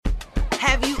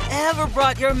Have you ever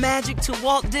brought your magic to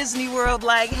Walt Disney World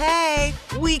like, hey,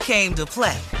 we came to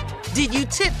play? Did you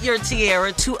tip your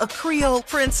tiara to a Creole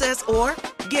princess or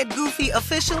get goofy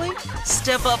officially?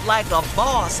 Step up like a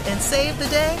boss and save the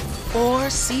day? Or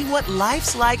see what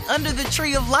life's like under the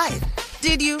tree of life?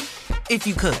 Did you? If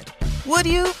you could. Would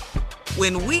you?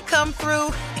 When we come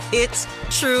through, it's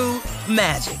true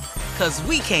magic. 'Cause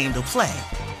we came to play.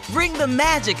 Bring the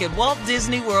magic at Walt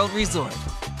Disney World Resort.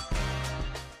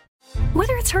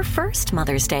 Whether it's her first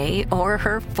Mother's Day or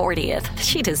her 40th,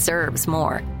 she deserves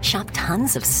more. Shop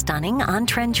tons of stunning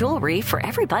on-trend jewelry for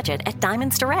every budget at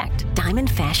Diamonds Direct. Diamond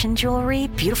fashion jewelry,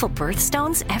 beautiful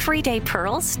birthstones, everyday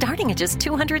pearls starting at just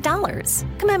 $200.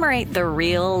 Commemorate the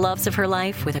real loves of her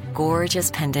life with a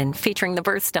gorgeous pendant featuring the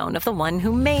birthstone of the one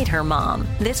who made her mom.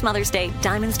 This Mother's Day,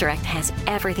 Diamonds Direct has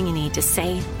everything you need to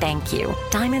say thank you.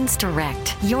 Diamonds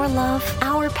Direct. Your love,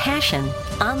 our passion.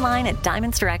 Online at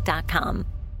diamondsdirect.com.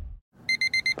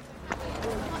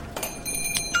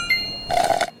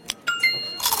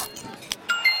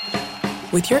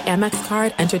 With your Amex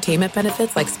card, entertainment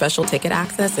benefits like special ticket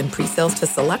access and pre-sales to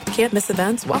select can't-miss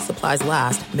events while supplies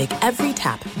last make every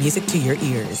tap music to your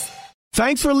ears.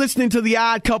 Thanks for listening to the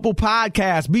Odd Couple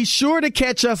podcast. Be sure to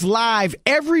catch us live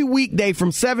every weekday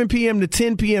from 7 p.m. to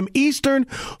 10 p.m. Eastern,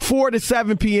 4 to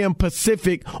 7 p.m.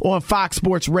 Pacific on Fox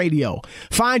Sports Radio.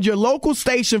 Find your local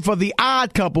station for the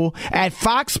Odd Couple at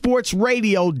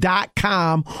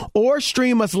foxsportsradio.com or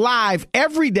stream us live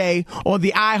every day on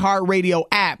the iHeartRadio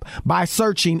app by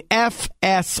searching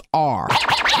FSR. Now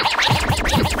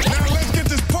let's get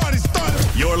this party started.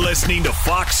 You're listening to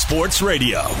Fox Sports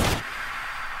Radio.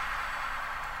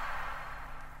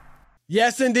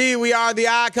 Yes, indeed. We are the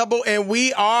Odd Couple, and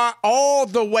we are all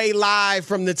the way live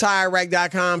from the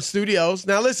TireRack.com studios.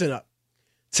 Now, listen up.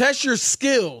 Test your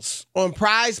skills on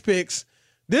Prize Picks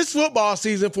this football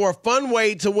season for a fun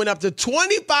way to win up to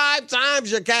 25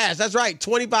 times your cash. That's right,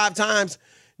 25 times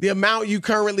the amount you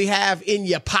currently have in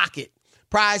your pocket.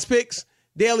 Prize Picks,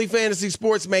 daily fantasy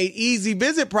sports made easy.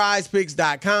 Visit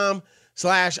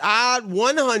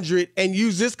prizepicks.com/odd100 and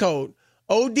use this code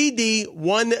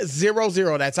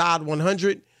ODD100. That's odd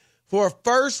 100 for a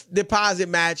first deposit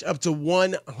match up to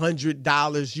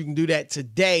 $100. You can do that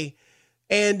today.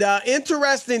 And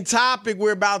interesting topic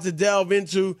we're about to delve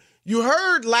into. You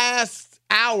heard last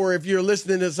hour, if you're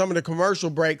listening to some of the commercial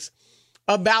breaks,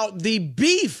 about the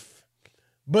beef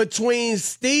between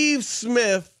Steve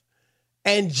Smith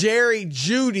and Jerry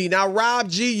Jeudy. Now, Rob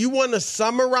G., you want to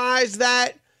summarize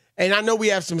that? And I know we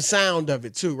have some sound of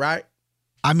it too, right?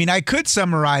 I mean, I could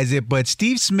summarize it, but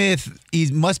Steve Smith,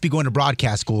 he must be going to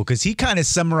broadcast school because he kind of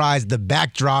summarized the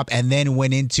backdrop and then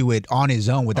went into it on his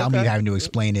own without me having to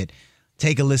explain it.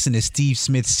 Take a listen to Steve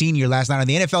Smith Sr. last night on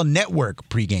the NFL Network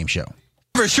pregame show.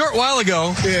 A short while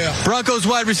ago, Broncos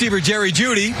wide receiver Jerry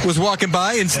Jeudy was walking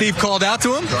by, and Steve called out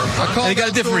to him, and he got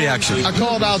a different reaction. I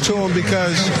called out to him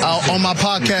because on my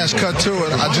podcast, Cut to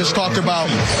It, I just talked about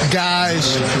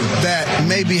guys that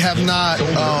maybe have not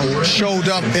showed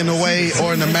up in a way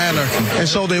or in a manner. And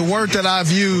so the word that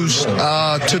I've used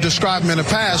to describe him in the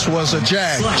past was a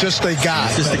jag, just a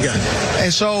guy. Just a guy.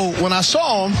 And so when I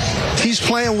saw him, he's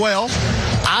playing well.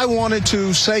 I wanted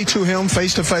to say to him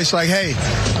face to face, like, hey,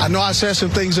 I know I said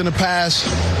some things in the past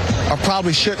I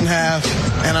probably shouldn't have,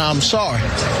 and I'm sorry.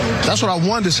 That's what I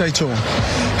wanted to say to him.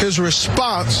 His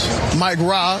response, Mike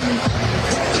Robb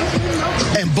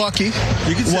and Bucky,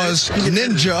 was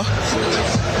ninja.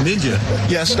 Ninja?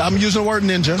 Yes, I'm using the word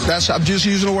ninja. I'm just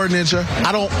using the word ninja.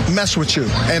 I don't mess with you.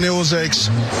 And it was a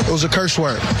curse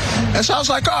word. And so I was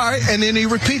like, all right. And then he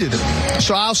repeated it.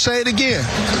 So I'll say it again.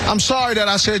 I'm sorry that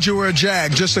I said you were a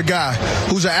jag, just a guy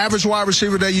who's an average wide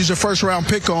receiver that you use a first-round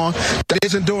pick on that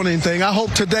isn't doing anything. I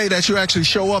hope today that you actually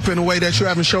show up in a way that you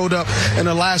haven't showed up in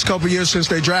the last couple of years since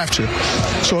they drafted you.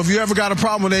 So if you ever got a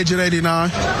problem with Agent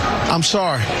 89, I'm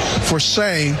sorry for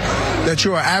saying that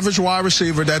you're an average wide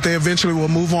receiver that they eventually will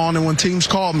move on. And when teams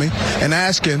call me and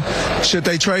asking, should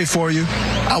they trade for you,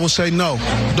 I will say no,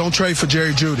 don't trade for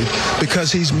Jerry Jeudy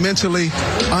because he's mentally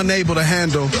unable to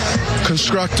handle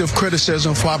constructive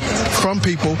criticism from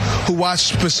people who watch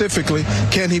specifically,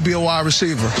 can he be a wide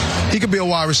receiver? He could be a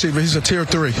wide receiver. He's a tier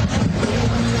 3.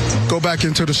 Go back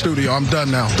into the studio. I'm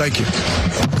done now. Thank you.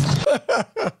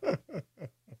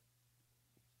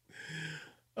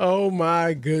 Oh,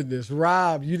 my goodness.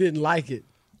 Rob, you didn't like it.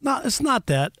 No, it's not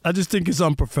that. I just think it's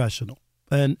unprofessional.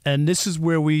 And this is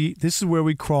where we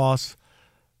cross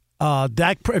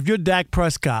Dak. If you're Dak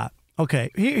Prescott, okay,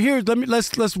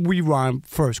 let's rewind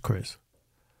first, Chris.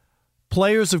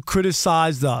 Players have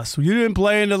criticized us. You didn't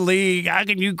play in the league. How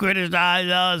can you criticize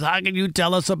us? How can you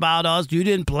tell us about us? You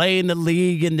didn't play in the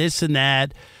league and this and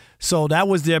that. So that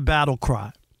was their battle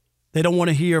cry. They don't want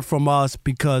to hear from us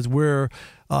because we're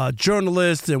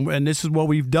journalists and this is what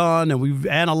we've done and we've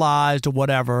analyzed or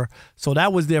whatever. So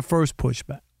that was their first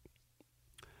pushback.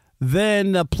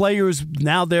 Then the players,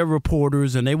 now they're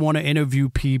reporters and they want to interview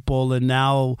people, and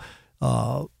now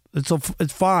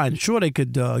it's fine. Sure, they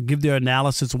could give their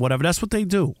analysis or whatever. That's what they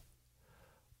do.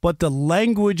 But the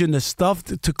language and the stuff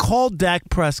to call Dak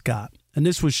Prescott, and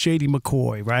this was Shady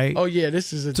McCoy, right? Oh yeah,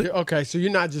 this is okay. So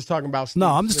you're not just talking about Steve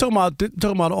I'm just talking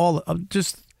about all.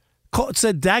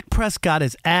 Said Dak Prescott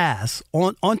is ass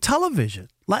on television.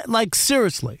 Like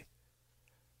seriously,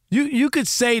 you could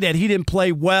say that he didn't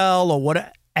play well or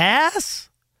what. Ass?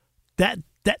 That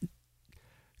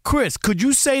Chris, could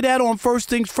you say that on First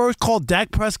Things First? Call Dak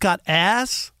Prescott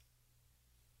ass?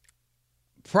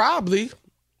 Probably.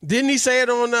 Didn't he say it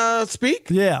on Speak?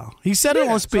 Yeah, he said it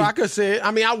on Speak. So I could say it.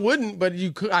 I mean, I wouldn't, but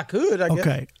I could. I guess.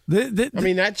 Okay. I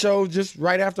mean, that show just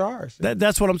right after ours.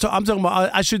 That's what I'm talking. I'm talking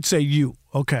about. I should say you.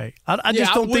 Okay. I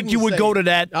just don't think you would go to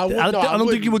that. I don't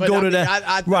think you would go to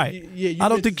that. Right. Yeah. I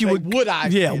don't think you would. Would I?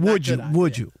 Yeah. Would you?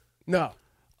 Would you? No.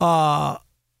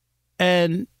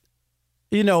 And,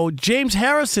 James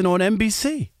Harrison on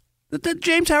NBC.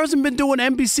 James Harrison been doing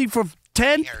NBC for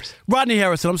 10? Rodney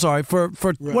Harrison, I'm sorry, for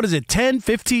what is it, 10,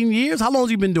 15 years? How long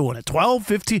has he been doing it? 12,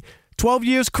 15, 12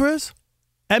 years, Chris?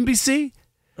 NBC?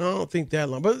 I don't think that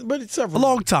long, but it's several. A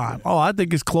long time. Oh, I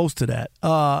think it's close to that.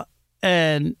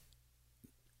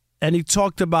 And he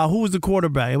talked about, who was the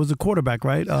quarterback? It was the quarterback,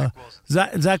 right?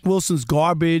 Zach Wilson's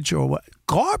garbage or what?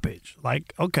 Garbage.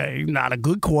 Like, okay, not a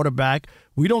good quarterback.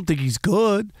 We don't think he's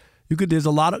good. There's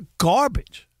a lot of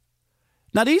garbage.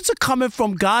 Now, these are coming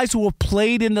from guys who have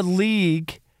played in the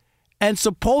league and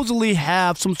supposedly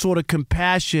have some sort of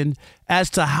compassion as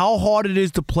to how hard it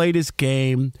is to play this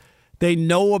game. They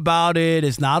know about it.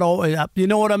 It's not all, you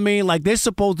know what I mean? Like, they're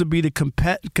supposed to be the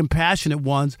compassionate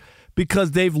ones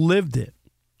because they've lived it.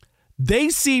 They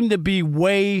seem to be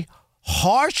way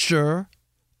harsher,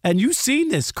 and you've seen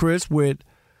this, Chris, with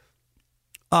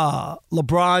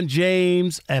LeBron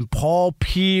James and Paul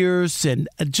Pierce, and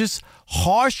just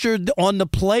harsher on the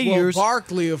players. Well,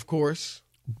 Barkley, of course.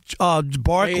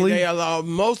 Barkley. They allow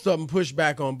most of them push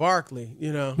back on Barkley,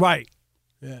 Right.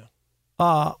 Yeah.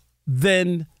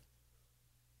 Than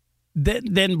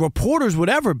reporters would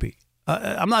ever be.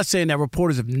 I'm not saying that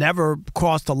reporters have never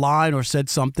crossed the line or said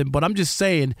something, but I'm just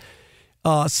saying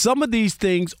some of these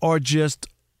things are just,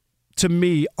 to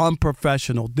me,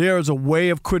 unprofessional. There is a way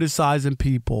of criticizing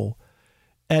people,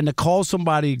 and to call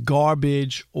somebody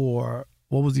garbage or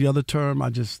what was the other term?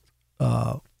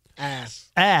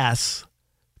 Ass.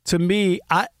 To me,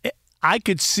 I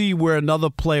could see where another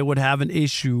player would have an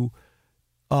issue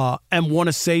and want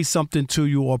to say something to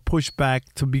you or push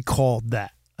back to be called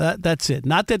that. That's it.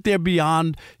 Not that they're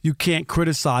beyond, you can't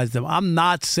criticize them. I'm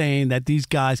not saying that these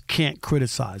guys can't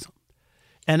criticize them.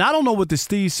 And I don't know what the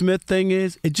Steve Smith thing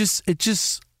is. It just,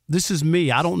 this is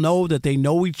me. I don't know that they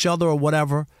know each other or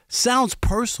whatever. Sounds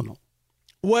personal.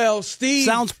 Well, Steve.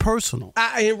 Sounds personal.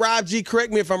 And Rob G,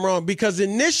 correct me if I'm wrong, because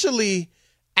initially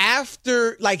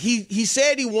after, he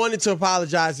said he wanted to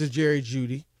apologize to Jerry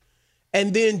Jeudy,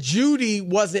 and then Jeudy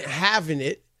wasn't having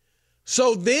it.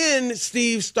 So then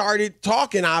Steve started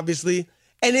talking, obviously,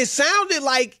 and it sounded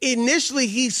like initially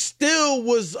he still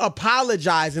was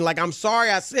apologizing, like, I'm sorry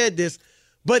I said this,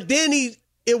 but then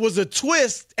it was a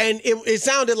twist, and it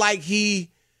sounded like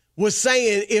he was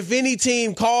saying, if any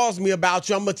team calls me about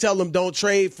you, I'm going to tell them don't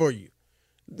trade for you.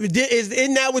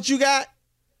 Isn't that what you got?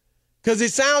 Because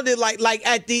it sounded like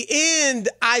at the end,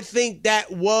 I think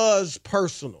that was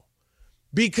personal.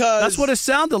 Because that's what it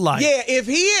sounded like. Yeah, if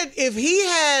he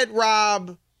had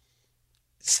Rob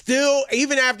still,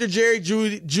 even after Jerry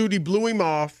Jeudy blew him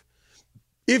off,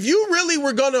 if you really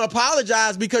were going to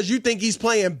apologize because you think he's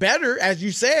playing better, as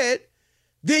you said,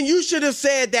 then you should have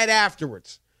said that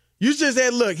afterwards. You should have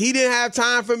said, look, he didn't have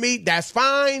time for me. That's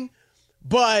fine.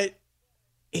 But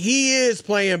he is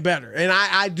playing better. And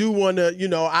I do want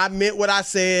to, I meant what I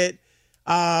said.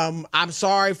 I'm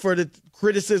sorry for the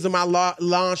criticism I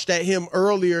launched at him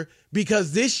earlier,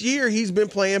 because this year he's been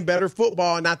playing better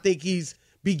football, and I think he's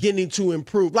beginning to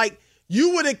improve. Like,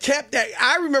 you would have kept that.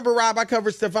 I remember, Rob, I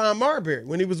covered Stephon Marbury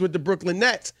when he was with the Brooklyn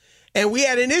Nets, and we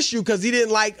had an issue because he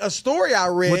didn't like a story I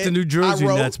read. With the New Jersey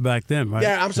Nets back then, right?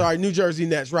 Yeah, I'm sorry, New Jersey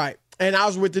Nets, right. And I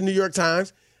was with the New York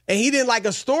Times, and he didn't like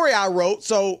a story I wrote,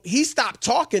 so he stopped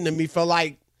talking to me for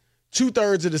like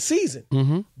 2/3 of the season.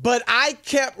 Mm-hmm. But I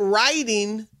kept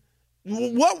writing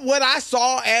what I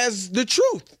saw as the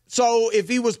truth. So if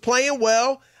he was playing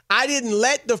well, I didn't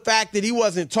let the fact that he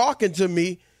wasn't talking to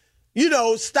me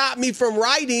stop me from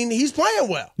writing, he's playing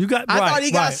well. I thought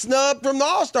he got snubbed from the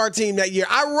All-Star team that year.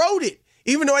 I wrote it,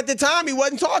 even though at the time he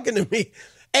wasn't talking to me.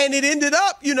 And it ended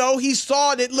up, he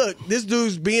saw that, look, this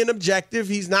dude's being objective.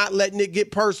 He's not letting it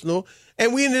get personal.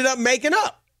 And we ended up making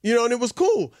up, and it was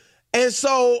cool. And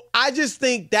so I just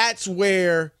think that's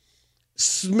where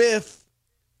Smith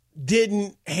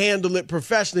didn't handle it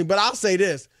professionally. But I'll say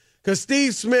this, because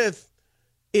Steve Smith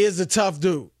is a tough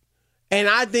dude. And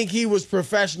I think he was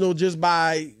professional just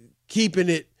by keeping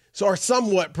it, or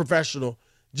somewhat professional,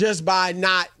 just by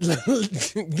not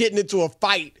getting into a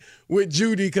fight with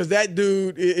Judy, because that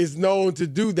dude is known to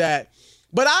do that.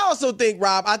 But I also think,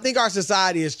 Rob, I think our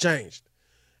society has changed.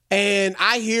 And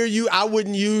I hear you. I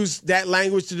wouldn't use that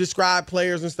language to describe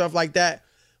players and stuff like that.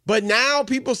 But now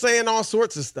people saying all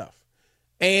sorts of stuff.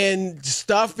 And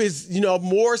stuff is,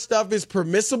 more stuff is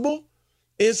permissible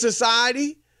in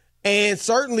society. And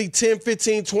certainly 10,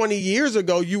 15, 20 years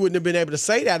ago, you wouldn't have been able to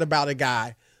say that about a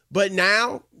guy. But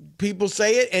now people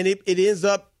say it, and it ends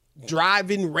up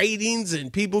driving ratings,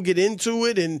 and people get into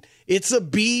it, and it's a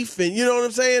beef, and you know what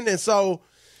I'm saying? And so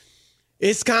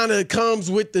it's kind of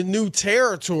comes with the new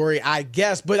territory, I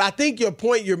guess. But I think your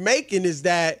point you're making is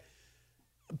that,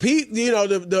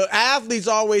 the athletes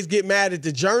always get mad at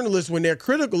the journalists when they're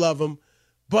critical of them,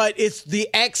 but it's the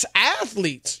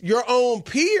ex-athletes, your own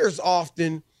peers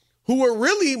often, who are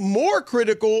really more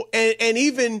critical, and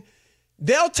even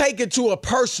they'll take it to a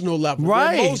personal level.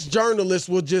 Right. Most journalists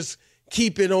will just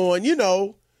keep it on,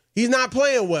 he's not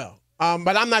playing well.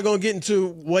 But I'm not going to get into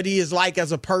what he is like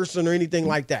as a person or anything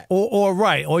like that.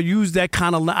 Or use that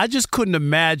kind of – I just couldn't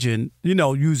imagine,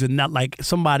 using that like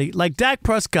somebody – like Dak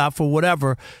Prescott for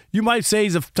whatever. You might say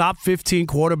he's a top 15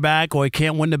 quarterback or he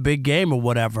can't win the big game or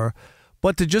whatever.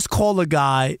 But to just call a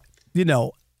guy,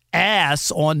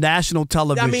 ass on national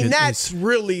television. I mean, that's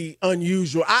really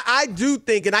unusual. I do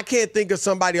think, and I can't think of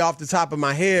somebody off the top of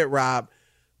my head, Rob,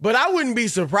 but I wouldn't be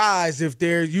surprised if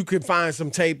you could find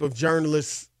some tape of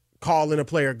journalists calling a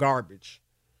player garbage.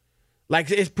 Like,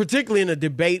 it's particularly in a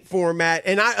debate format.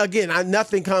 And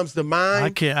nothing comes to mind. I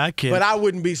can't. But I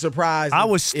wouldn't be surprised. I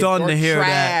was stunned to hear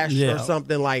that. Or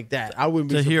something like that. I wouldn't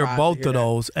be surprised to hear both of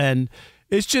those. And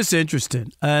it's just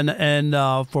interesting. And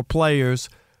for players.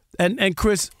 And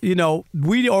Chris,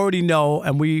 we already know,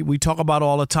 and we talk about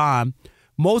all the time,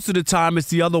 most of the time it's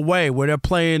the other way, where they're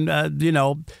playing,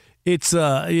 it's,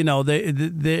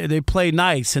 they play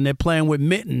nice, and they're playing with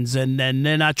mittens, and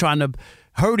they're not trying to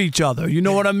hurt each other. You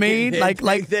know what I mean?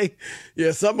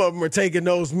 Some of them are taking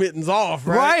those mittens off,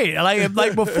 right? Right.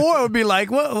 Like before, it would be like,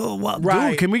 well,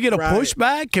 right, dude, can we get a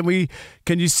pushback?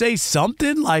 Can you say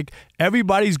something? Like,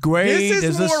 everybody's great. This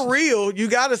is more real. You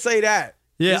got to say that.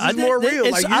 Yeah, this is more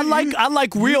real. I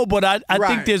like real, but I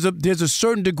think there's a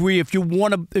certain degree, if you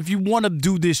want to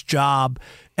do this job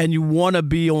and you want to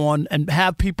be on and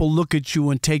have people look at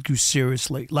you and take you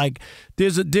seriously. Like,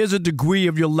 there's a degree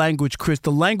of your language, Chris.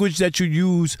 The language that you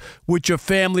use with your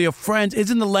family or friends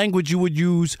isn't the language you would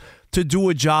use to do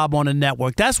a job on a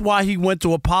network. That's why he went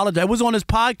to apologize. It was on his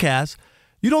podcast.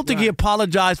 You don't think he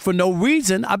apologized for no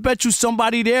reason? I bet you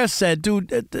somebody there said,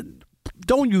 dude,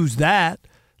 don't use that.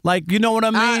 Like, you know what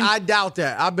I mean? I doubt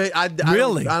that.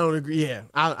 Really? I don't agree. Yeah,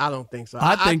 I don't think so.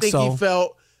 I think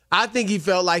so. I think he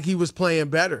felt like he was playing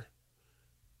better,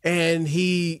 and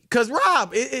because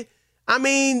Rob, you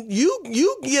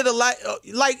get a lot,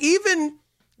 like even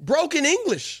broken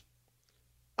English,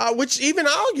 which even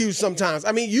I'll use sometimes.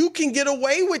 I mean, you can get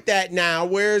away with that now,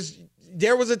 whereas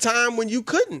there was a time when you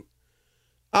couldn't,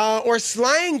 or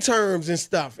slang terms and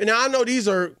stuff. And I know these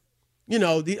are,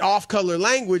 the off-color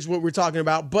language, what we're talking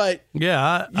about. But,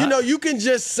 you can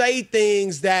just say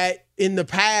things that in the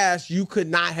past you could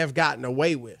not have gotten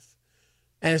away with.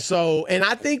 And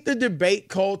I think the debate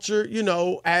culture,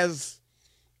 has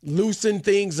loosened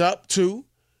things up too.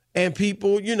 And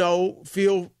people,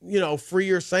 feel,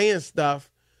 freer saying stuff.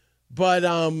 But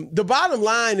the bottom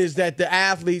line is that the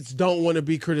athletes don't want to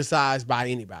be criticized by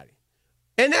anybody.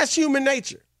 And that's human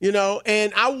nature.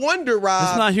 And I wonder, Rob,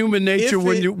 it's not human nature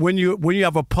when you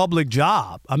have a public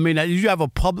job. I mean, you have a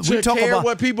public. We talk about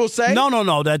what people say. No.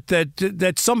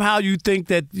 That somehow you think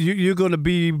that you're going to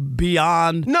be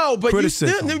beyond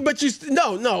criticism. But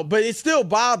it still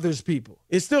bothers people.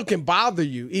 It still can bother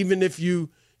you, even if you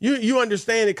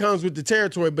understand it comes with the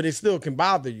territory, but it still can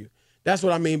bother you. That's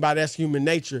what I mean by that's human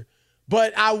nature.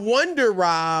 But I wonder,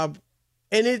 Rob,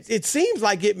 and it seems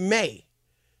like it may.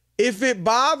 If it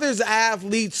bothers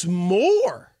athletes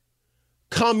more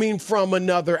coming from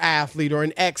another athlete or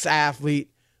an ex-athlete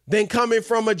than coming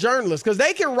from a journalist, because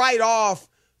they can write off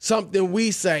something we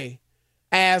say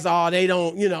as, they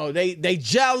don't, they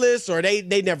jealous, or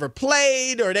they never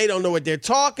played, or they don't know what they're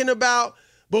talking about.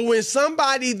 But when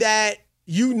somebody that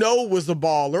was a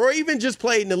baller, or even just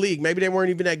played in the league, maybe they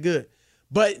weren't even that good,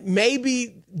 but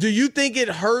maybe, do you think it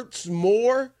hurts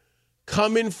more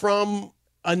coming from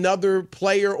another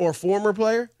player or former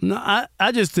player? No,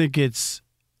 I just think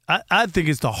I think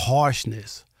it's the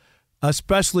harshness.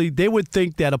 Especially, they would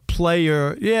think that a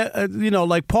player,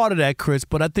 like part of that, Chris,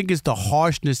 but I think it's the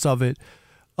harshness of it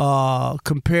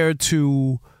compared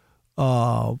to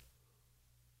a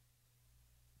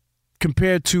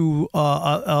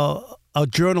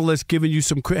journalist giving you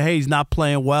some, hey, he's not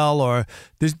playing well, or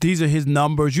these are his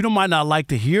numbers. You might not like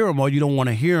to hear them, or you don't want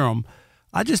to hear them.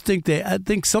 I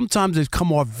think sometimes they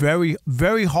come off very,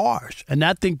 very harsh, and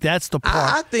I think that's the part.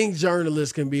 I think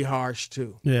journalists can be harsh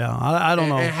too. Yeah, I don't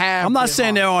know. I'm not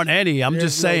saying there aren't any. I'm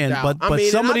just saying, but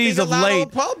some of these of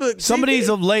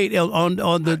late, on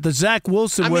the Zach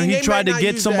Wilson, where he tried to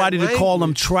get somebody to call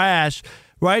him trash,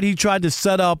 right? He tried to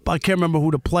set up, I can't remember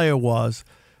who the player was,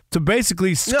 to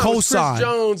basically co-sign. Chris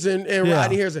Jones and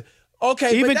Rodney Harrison.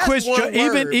 Okay, even but Chris,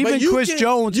 Chris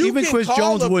Jones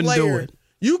wouldn't do it.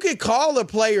 You could call a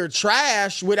player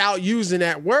trash without using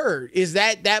that word. Is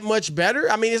that much better?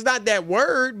 I mean, it's not that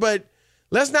word, but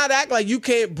let's not act like you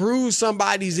can't bruise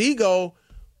somebody's ego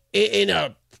in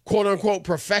a quote-unquote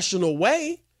professional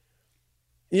way.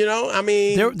 There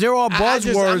are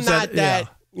buzzwords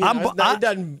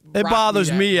it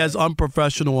bothers me as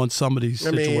unprofessional on some of these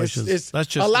situations. That's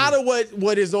just a lot of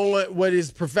what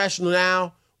is professional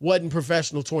now wasn't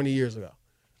professional 20 years ago.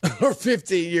 Or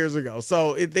 15 years ago.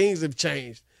 So things have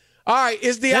changed. All right,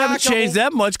 it's the They haven't changed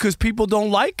that much because people don't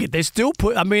like it. They still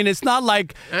put. I mean, it's not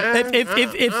like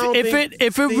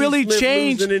if it really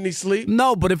changed. Any sleep.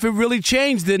 No, but if it really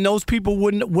changed, then those people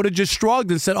would have just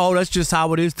shrugged and said, "Oh, that's just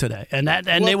how it is today," and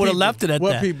they would have left it at that.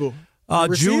 What people?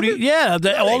 Judy,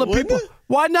 all the people.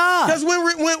 Why not? Because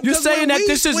when you're saying that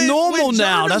this is normal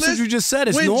now. That's what you just said.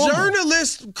 It's normal. When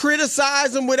journalists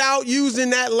criticize them without using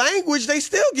that language, they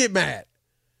still get mad.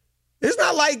 It's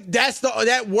not like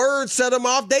that word set them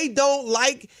off. They don't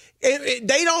like it.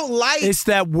 They don't like. It's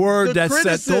that word that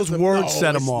set those words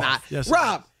set them off. Yes,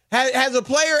 Rob, has a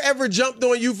player ever jumped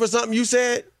on you for something you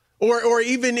said, or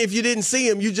even if you didn't see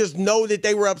him, you just know that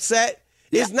they were upset?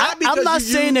 It's not because I'm not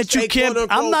saying that you can't.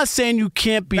 I'm not saying you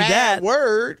can't be that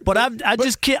word, but I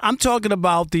just can't. I'm talking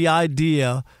about the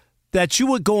idea that you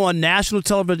would go on national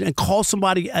television and call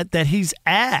somebody that he's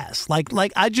ass. Like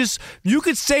you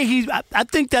could say I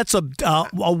think that's a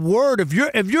word. If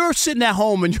you're sitting at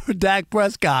home and you're Dak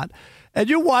Prescott and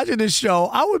you're watching this show,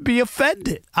 I would be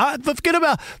offended. Forget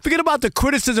about the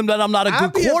criticism that I'm not a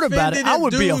good quarterback. I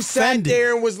would be offended. Sat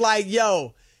there and was like,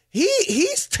 "Yo,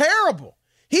 he's terrible.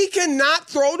 He cannot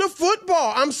throw the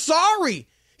football. I'm sorry.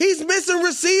 He's missing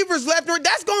receivers left and right.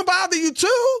 That's going to bother you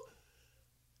too."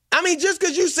 I mean, just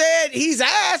because you said he's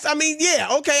ass, I mean, yeah,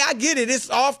 okay, I get it. It's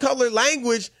off-color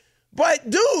language. But,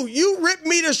 dude, you ripped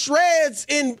me to shreds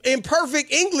in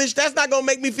perfect English. That's not going to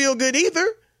make me feel good either.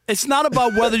 It's not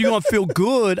about whether you're going to feel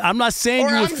good. I'm not saying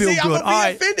you would feel good. All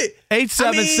right, offended.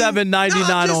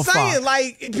 877-99 on Fox. Saying,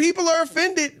 like, people are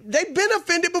offended. They've been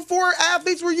offended before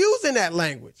athletes were using that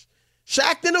language.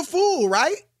 Shaqtin' a fool,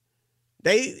 right?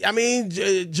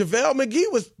 JaVale McGee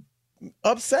was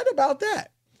upset about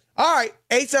that. All right,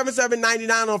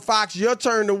 877-99 on Fox. Your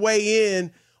turn to weigh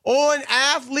in on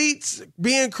athletes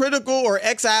being critical or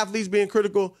ex-athletes being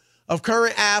critical of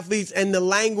current athletes and the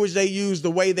language they use, the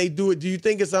way they do it. Do you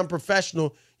think it's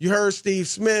unprofessional? You heard Steve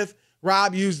Smith.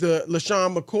 Rob used the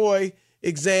LaShawn McCoy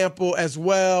example as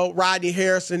well. Rodney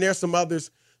Harrison. There's some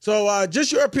others. So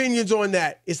just your opinions on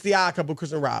that. It's the Odd Couple,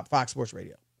 Chris and Rob, Fox Sports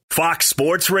Radio. Fox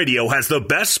Sports Radio has the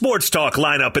best sports talk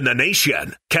lineup in the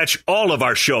nation. Catch all of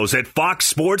our shows at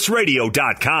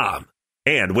foxsportsradio.com.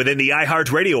 And within the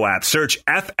iHeartRadio app, search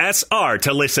FSR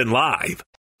to listen live.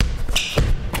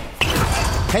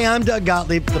 Hey, I'm Doug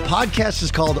Gottlieb. The podcast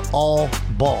is called All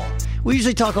Ball. We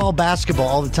usually talk all basketball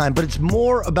all the time, but it's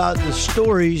more about the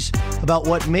stories about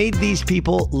what made these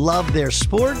people love their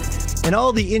sport and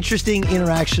all the interesting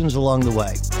interactions along the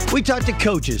way. We talk to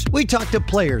coaches. We talk to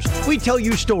players. We tell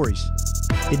you stories.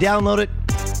 You download it.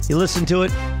 You listen to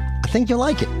it. I think you'll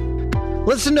like it.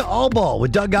 Listen to All Ball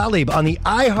with Doug Gottlieb on the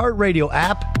iHeartRadio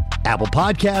app, Apple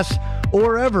Podcasts, or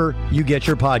wherever you get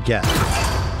your podcasts.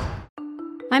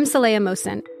 I'm Saleha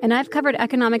Mohsen, and I've covered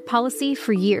economic policy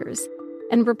for years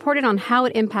and reported on how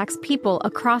it impacts people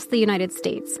across the United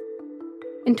States.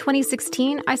 In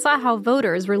 2016, I saw how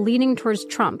voters were leaning towards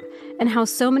Trump and how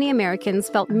so many Americans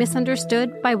felt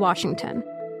misunderstood by Washington.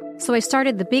 So I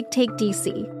started the Big Take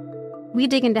DC. We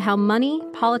dig into how money,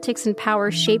 politics, and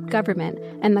power shape government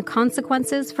and the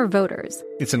consequences for voters.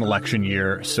 It's an election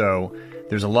year, so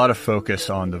there's a lot of focus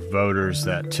on the voters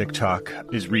that TikTok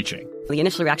is reaching. The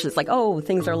initial reaction is like, oh,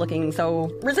 things are looking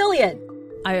so resilient.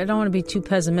 I don't want to be too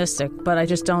pessimistic, but I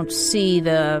just don't see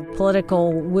the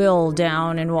political will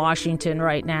down in Washington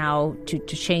right now to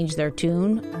change their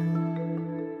tune.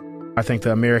 I think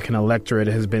the American electorate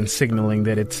has been signaling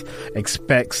that it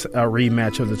expects a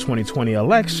rematch of the 2020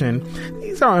 election.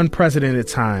 These are unprecedented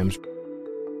times.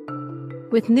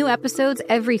 With new episodes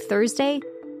every Thursday,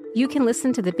 you can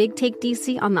listen to The Big Take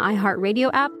DC on the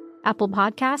iHeartRadio app, Apple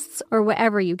Podcasts, or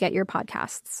wherever you get your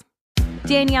podcasts.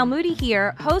 Danielle Moody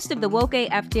here, host of the Woke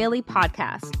AF Daily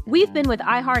podcast. We've been with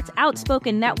iHeart's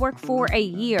Outspoken Network for a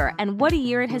year, and what a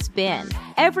year it has been.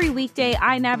 Every weekday,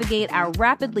 I navigate our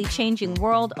rapidly changing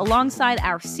world alongside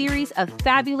our series of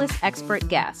fabulous expert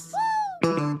guests.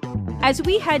 As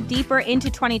we head deeper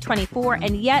into 2024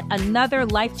 and yet another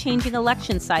life-changing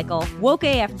election cycle, Woke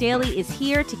AF Daily is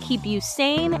here to keep you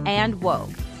sane and woke.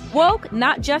 Woke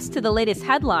not just to the latest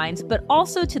headlines, but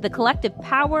also to the collective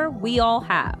power we all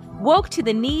have. Woke to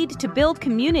the need to build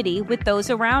community with those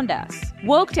around us.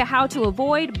 Woke to how to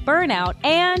avoid burnout,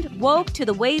 and woke to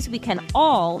the ways we can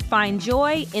all find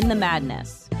joy in the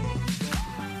madness.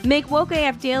 Make Woke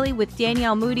AF Daily with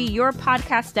Danielle Moody your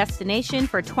podcast destination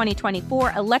for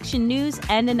 2024 election news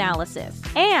and analysis.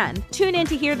 And tune in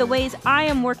to hear the ways I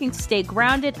am working to stay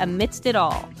grounded amidst it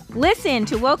all. Listen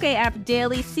to Woke AF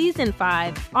Daily Season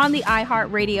 5 on the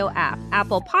iHeartRadio app,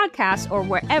 Apple Podcasts, or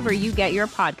wherever you get your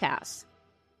podcasts.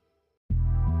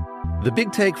 The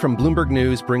Big Take from Bloomberg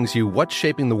News brings you what's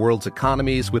shaping the world's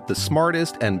economies with the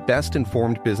smartest and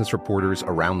best-informed business reporters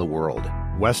around the world.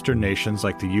 Western nations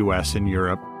like the U.S. and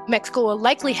Europe. Mexico will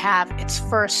likely have its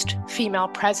first female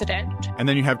president. And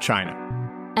then you have China.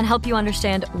 And help you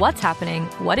understand what's happening,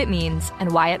 what it means,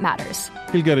 and why it matters.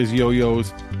 He'll get his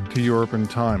yo-yos to Europe in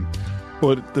time.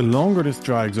 But the longer this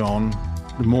drags on,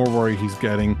 the more worry he's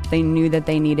getting. They knew that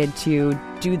they needed to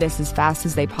do this as fast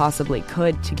as they possibly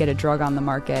could to get a drug on the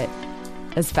market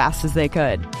as fast as they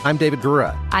could. I'm David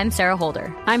Gura. I'm Sarah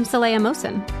Holder. I'm Saleha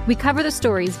Mohsen. We cover the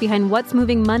stories behind what's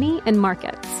moving money and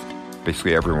markets.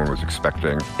 Basically, everyone was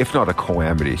expecting, if not a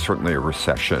calamity, certainly a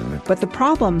recession. But the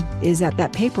problem is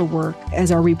that paperwork,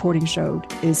 as our reporting showed,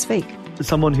 is fake. As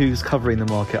someone who's covering the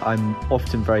market, I'm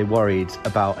often very worried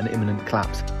about an imminent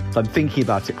collapse. So I'm thinking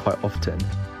about it quite often.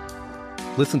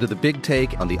 Listen to The Big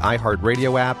Take on the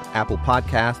iHeartRadio app, Apple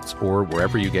Podcasts, or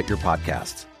wherever you get your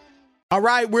podcasts. All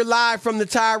right, we're live from the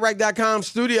TireRack.com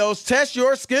studios. Test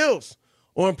your skills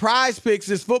on Prize Picks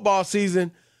this football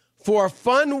season for a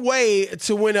fun way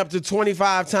to win up to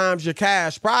 25 times your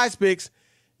cash. Prize Picks,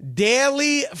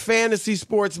 daily fantasy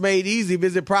sports made easy.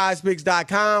 Visit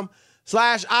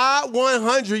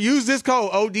prizepicks.com/odd100. Use this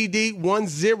code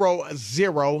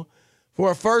ODD100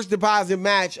 for a first deposit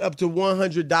match up to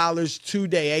 $100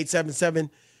 today.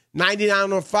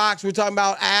 877-99 on Fox. We're talking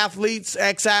about athletes,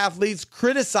 ex-athletes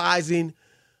criticizing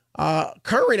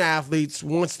current athletes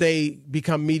once they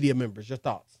become media members. Your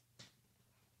thoughts?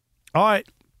 All right.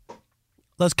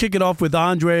 Let's kick it off with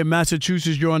Andre in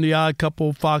Massachusetts. You're on the Odd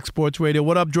Couple, Fox Sports Radio.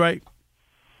 What up, Drake?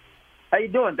 How you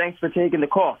doing? Thanks for taking the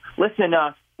call. Listen,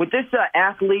 with this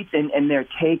athletes and their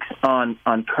takes on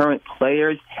current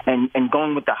players and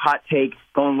going with the hot take,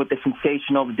 going with the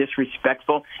sensational, the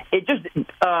disrespectful, it just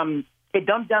it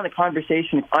dumbs down the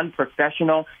conversation. It's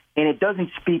unprofessional, and it doesn't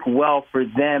speak well for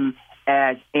them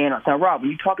as analysts. Now, Rob, when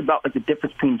you talk about the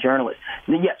difference between journalists,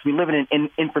 yes, we live in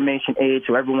an information age,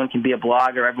 so everyone can be a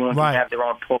blogger, everyone can have their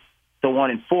own post, so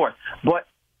on and forth. But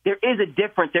there is a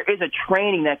difference. There is a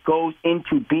training that goes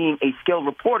into being a skilled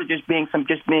reporter, just being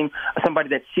somebody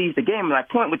that sees the game. And my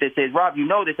point with this is, Rob, you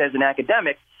know this as an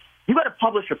academic, you got to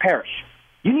publish or perish.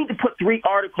 You need to put 3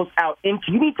 articles out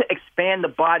you need to expand the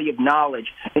body of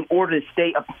knowledge in order to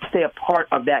stay a part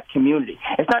of that community.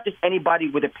 It's not just anybody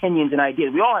with opinions and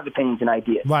ideas. We all have opinions and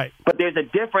ideas. Right. But there's a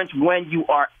difference when you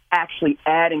are actually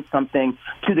adding something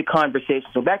to the conversation.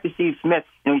 So back to Steve Smith,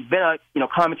 he's been a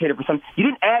commentator for some. You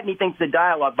didn't add anything to the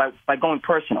dialogue by going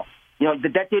personal.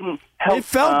 That didn't help. It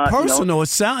felt personal. It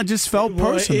just felt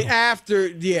personal. At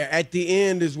the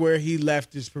end is where he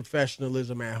left his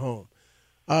professionalism at home.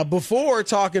 Before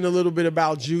talking a little bit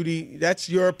about Judy, that's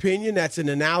your opinion. That's an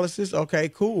analysis. Okay,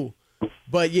 cool.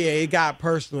 But, yeah, it got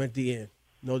personal at the end,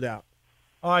 no doubt.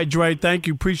 All right, Dre, thank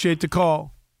you. Appreciate the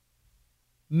call.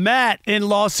 Matt in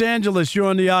Los Angeles, you're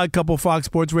on the Odd Couple, Fox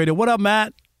Sports Radio. What up,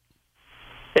 Matt?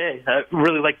 Hey, I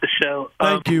really like the show.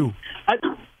 Thank you. I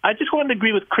just wanted to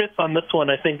agree with Chris on this one.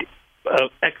 I think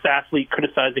ex-athlete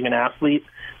criticizing an athlete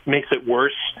makes it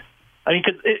worse. I mean,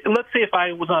 because let's say if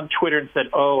I was on Twitter and said,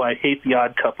 "Oh, I hate The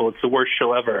Odd Couple. It's the worst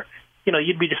show ever,"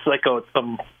 you'd be just like, "Oh, it's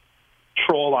some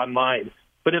troll online."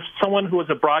 But if someone who was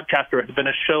a broadcaster, has been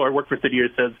a show, or worked for 30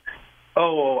 years, says,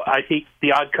 "Oh, I hate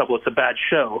The Odd Couple. It's a bad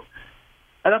show,"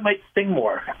 that might sting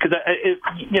more because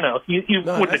you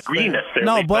wouldn't agree necessarily.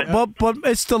 No, but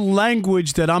it's the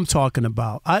language that I'm talking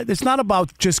about. It's not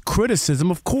about just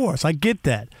criticism. Of course, I get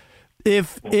that.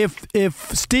 If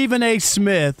Stephen A.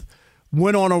 Smith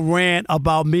went on a rant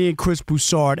about me and Chris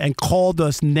Broussard and called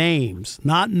us names,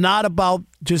 not about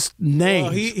just names.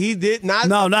 Well, he did not.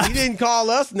 No, he didn't call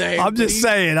us names. I'm just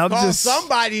saying. Called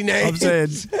somebody names. I'm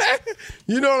saying.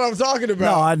 You know what I'm talking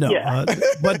about? No, I know. Yeah.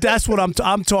 But that's what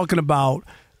I'm talking about.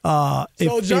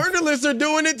 Journalists are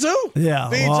doing it too.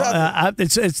 Yeah,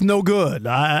 it's no good.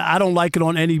 I don't like it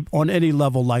on any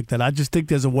level like that. I just think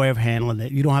there's a way of handling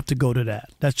it. You don't have to go to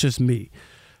that. That's just me.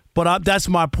 But that's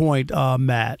my point,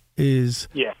 Matt. It's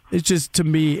just, to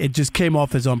me, it just came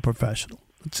off as unprofessional.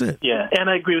 That's it. Yeah, and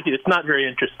I agree with you. It's not very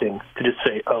interesting to just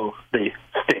say, "Oh, they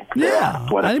stink." Yeah,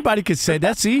 anybody could say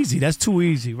that's easy. That's too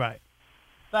easy, right?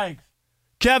 Thanks,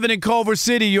 Kevin in Culver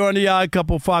City. You're on the Odd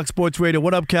Couple, Fox Sports Radio.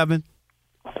 What up, Kevin?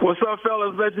 What's up,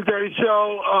 fellas? Legendary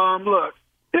show. Look,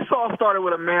 this all started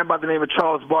with a man by the name of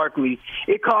Charles Barkley.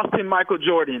 It cost him Michael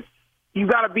Jordan. You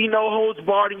got to be no holds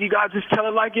barred, and you got to just tell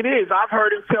it like it is. I've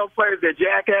heard him tell players they're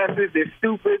jackasses, they're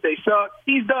stupid, they suck.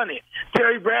 He's done it.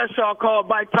 Terry Bradshaw called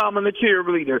Mike Tomlin the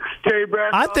cheerleader. Terry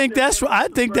Bradshaw. I think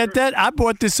that I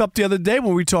brought this up the other day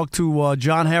when we talked to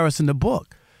John Harris in the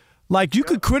book. Like, you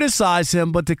could criticize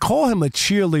him, but to call him a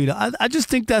cheerleader, I just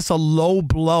think that's a low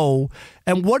blow.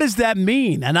 And what does that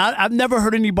mean? And I've never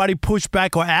heard anybody push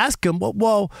back or ask him,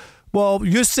 well,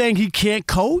 you're saying he can't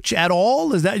coach at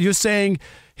all? Is that you're saying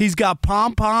he's got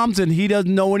pom-poms and he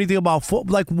doesn't know anything about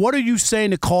football? Like, what are you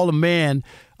saying to call a man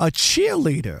a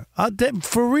cheerleader?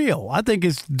 For real, I think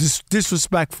it's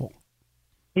disrespectful.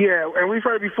 Yeah, and we've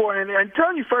heard it before. And I'm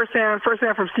telling you firsthand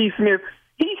from Steve Smith,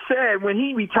 he said when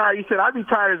he retired, he said, "I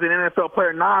retired as an NFL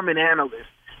player, now I'm an analyst."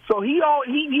 So he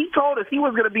told us he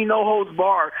was going to be no holds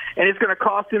barred, and it's going to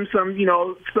cost him some,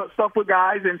 stuff with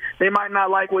guys, and they might not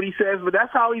like what he says, but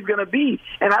that's how he's going to be.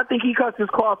 And I think he cuts his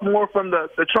cloth more from the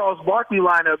Charles Barkley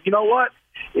lineup. You know what?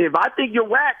 If I think you're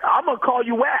whack, I'm going to call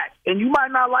you whack. And you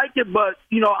might not like it, but,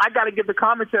 I got to give the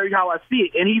commentary how I see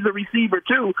it. And he's a receiver,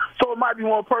 too, so it might be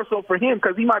more personal for him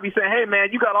because he might be saying, "Hey, man,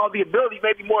 you got all the ability,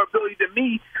 maybe more ability than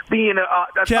me being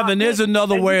a Kevin, there's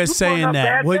another way of saying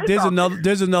that.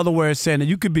 There's another way of saying that.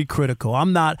 You could be critical.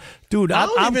 I'm not. Dude,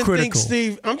 I'm critical. Think,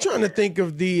 Steve, I'm trying to think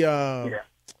of the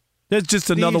there's just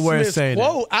another way of saying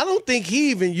it. I don't think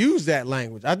he even used that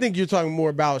language. I think you're talking more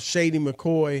about Shady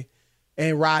McCoy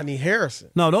and Rodney Harrison.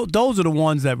 No, those are the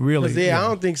ones that really. I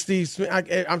don't think Steve Smith.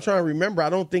 I'm trying to remember. I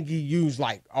don't think he used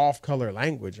like off-color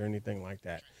language or anything like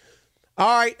that. All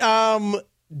right,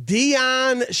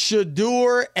 Deion,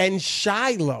 Shedeur, and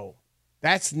Shiloh.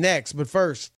 That's next, but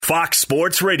first. Fox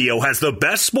Sports Radio has the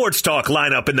best sports talk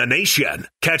lineup in the nation.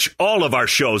 Catch all of our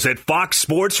shows at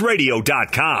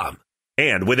foxsportsradio.com.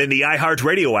 And within the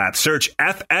iHeartRadio app, search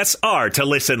FSR to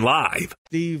listen live.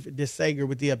 Steve DeSager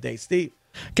with the update. Steve.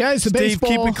 Guys, the Steve, baseball.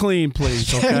 keep it clean,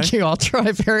 please. Okay? Thank you. I'll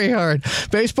try very hard.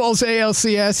 Baseball's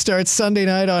ALCS starts Sunday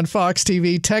night on Fox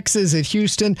TV. Texas at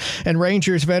Houston, and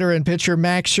Rangers veteran pitcher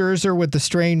Max Scherzer with the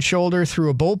strained shoulder through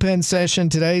a bullpen session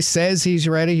today says he's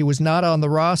ready. He was not on the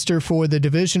roster for the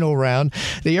divisional round.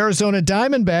 The Arizona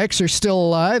Diamondbacks are still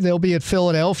alive. They'll be at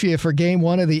Philadelphia for Game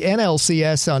 1 of the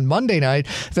NLCS on Monday night.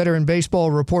 Veteran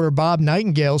baseball reporter Bob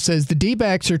Nightingale says the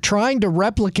D-backs are trying to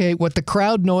replicate what the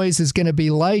crowd noise is going to be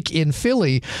like in Philly.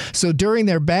 So during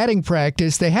their batting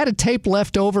practice, they had a tape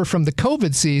left over from the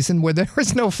COVID season where there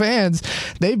was no fans.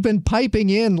 They've been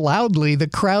piping in loudly the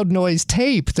crowd noise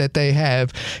tape that they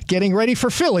have, getting ready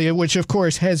for Philly, which, of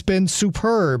course, has been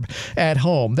superb at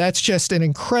home. That's just an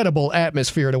incredible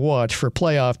atmosphere to watch for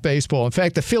playoff baseball. In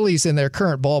fact, the Phillies in their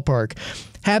current ballpark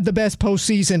had the best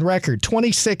postseason record,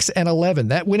 26-11.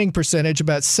 That winning percentage,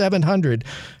 about 700,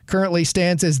 currently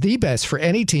stands as the best for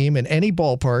any team in any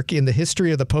ballpark in the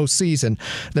history of the postseason.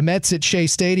 The Mets at Shea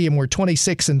Stadium were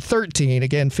 26-13.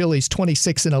 Again, Phillies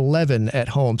 26-11 at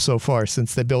home so far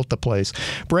since they built the place.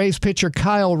 Braves pitcher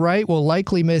Kyle Wright will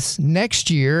likely miss next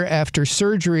year after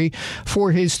surgery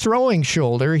for his throwing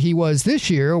shoulder. He was this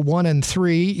year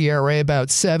 1-3, ERA about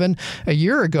 7. A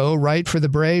year ago, Wright for the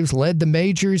Braves led the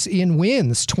majors in wins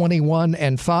Twins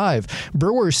 21-5.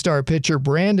 Brewers star pitcher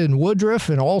Brandon Woodruff,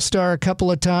 an all-star a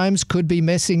couple of times, could be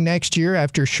missing next year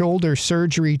after shoulder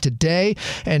surgery today.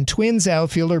 And Twins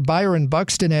outfielder Byron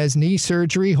Buxton has knee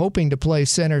surgery, hoping to play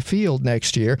center field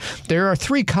next year. There are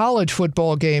 3 college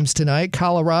football games tonight.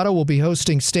 Colorado will be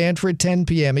hosting Stanford, 10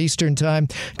 p.m. Eastern Time.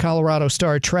 Colorado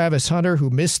star Travis Hunter, who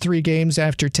missed 3 games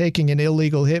after taking an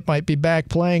illegal hit, might be back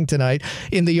playing tonight.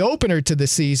 In the opener to the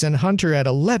season, Hunter had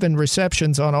 11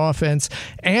 receptions on offense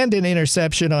and an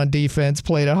interception on defense,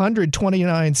 played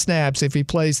 129 snaps. If he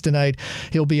plays tonight,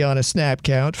 he'll be on a snap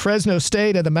count. Fresno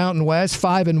State of the Mountain West,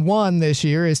 5-1 this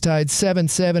year, is tied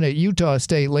 7-7 at Utah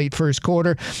State late first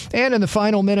quarter. And in the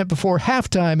final minute before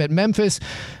halftime at Memphis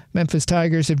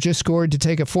Tigers have just scored to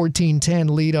take a 14-10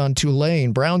 lead on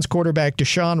Tulane. Browns quarterback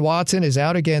Deshaun Watson is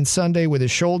out again Sunday with a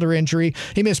shoulder injury.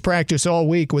 He missed practice all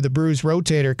week with a bruised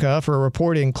rotator cuff. A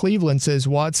report in Cleveland says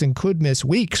Watson could miss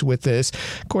weeks with this.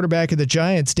 Quarterback of the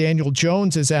Giants, Daniel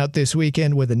Jones, is out this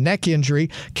weekend with a neck injury.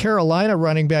 Carolina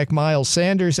running back Miles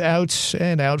Sanders out,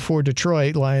 and out for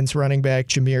Detroit Lions running back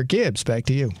Jahmyr Gibbs. Back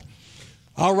to you.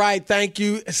 All right, thank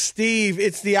you, Steve.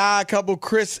 It's the Odd Couple,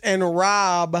 Chris and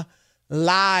Rob,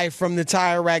 live from the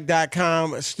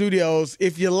TireRack.com studios.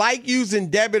 If you like using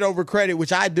debit over credit,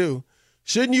 which I do,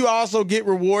 shouldn't you also get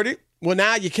rewarded? Well,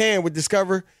 now you can with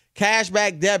Discover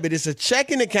Cashback Debit. It's a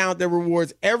checking account that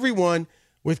rewards everyone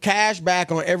with cash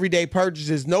back on everyday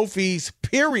purchases. No fees,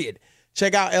 period.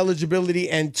 Check out eligibility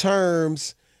and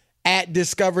terms at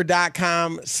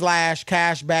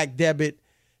discover.com/cashbackdebit.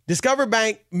 Discover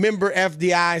Bank, member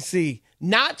FDIC.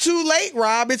 Not too late,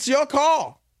 Rob. It's your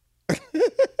call.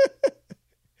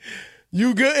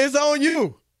 You good? It's on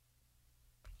you.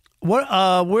 What?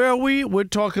 Where are we? We're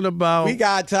talking about. We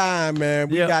got time, man.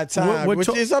 We got time.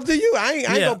 It's up to you. I ain't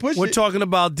gonna push it. We're talking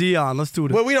about Deion. Let's do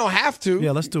it. Well, we don't have to.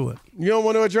 Yeah, let's do it. You don't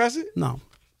want to address it? No.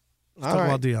 Let's talk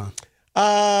about Deion.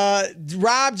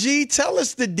 Rob G, tell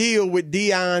us the deal with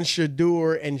Deion,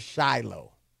 Shedeur, and Shiloh.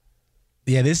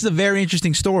 Yeah, this is a very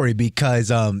interesting story because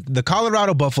the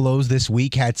Colorado Buffaloes this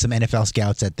week had some NFL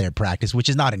scouts at their practice, which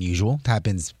is not unusual. It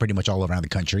happens pretty much all around the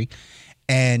country.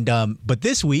 And but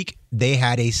this week, they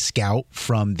had a scout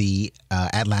from the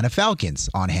Atlanta Falcons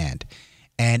on hand.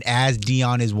 And as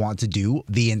Deion is wont to do,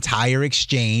 the entire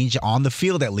exchange on the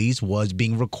field, at least, was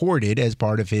being recorded as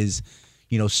part of his,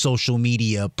 social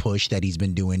media push that he's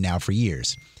been doing now for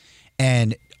years.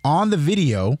 And on the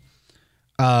video,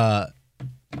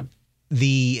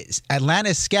 the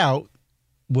Atlanta scout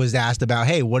was asked about,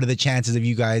 hey, what are the chances of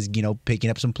you guys, picking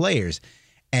up some players?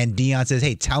 And Deion says,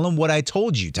 hey, tell him what I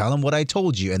told you. Tell him what I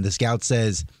told you. And the scout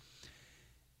says,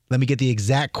 let me get the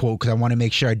exact quote because I want to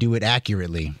make sure I do it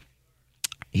accurately.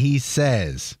 He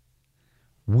says,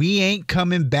 we ain't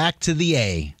coming back to the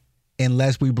A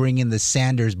unless we bring in the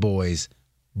Sanders boys,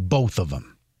 both of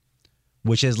them,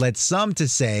 which has led some to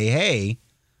say, hey,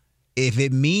 if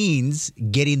it means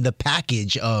getting the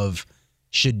package of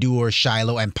Shedeur,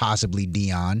 Shiloh, and possibly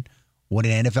Deion, would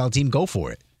an NFL team go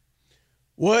for it?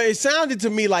 Well, it sounded to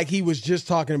me like he was just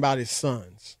talking about his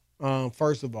sons,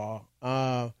 first of all.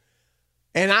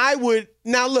 And I would –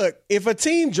 now, look, if a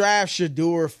team drafts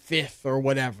Shedeur 5th or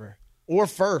whatever, or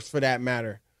 1st for that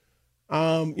matter,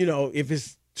 if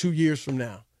it's 2 years from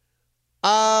now,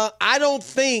 I don't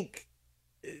think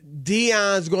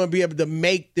Deion's going to be able to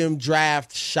make them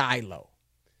draft Shiloh.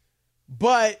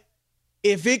 But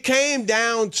if it came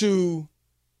down to –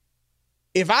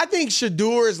 if I think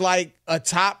Shedeur is like a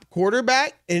top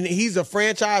quarterback and he's a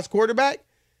franchise quarterback,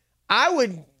 I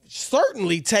would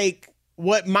certainly take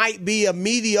what might be a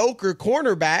mediocre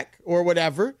cornerback or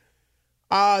whatever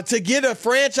to get a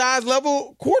franchise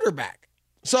level quarterback.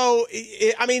 So,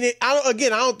 I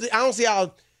don't see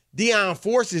how Deion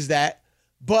forces that.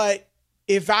 But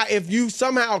if you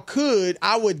somehow could,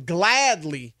 I would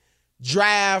gladly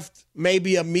draft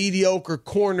maybe a mediocre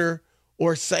corner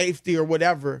or safety or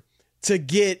whatever to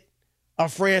get a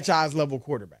franchise-level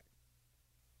quarterback.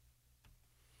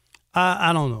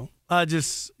 I don't know. I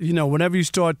just, whenever you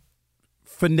start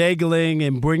finagling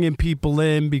and bringing people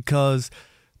in because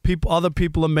other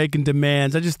people are making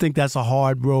demands, I just think that's a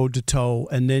hard road to toe.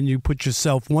 And then you put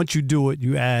yourself, once you do it,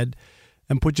 you add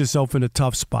and put yourself in a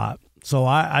tough spot. So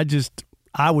I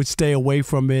would stay away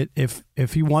from it. If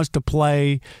he wants to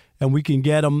play and we can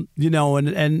get him,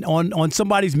 and on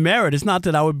somebody's merit. It's not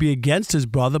that I would be against his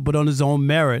brother, but on his own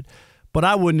merit. But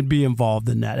I wouldn't be involved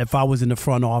in that if I was in the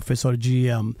front office or the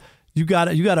GM. You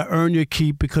gotta earn your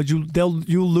keep because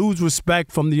you lose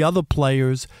respect from the other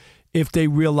players if they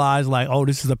realize like, oh,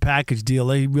 this is a package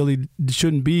deal. He really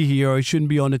shouldn't be here or he shouldn't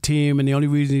be on the team, and the only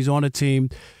reason he's on the team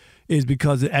is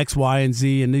because of X, Y, and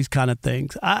Z and these kind of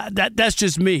things. That's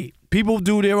just me. People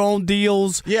do their own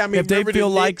deals. Yeah, I mean, if they feel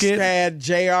the like Knicks it. Had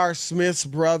J.R. Smith's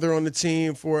brother on the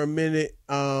team for a minute.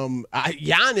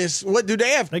 Giannis, what do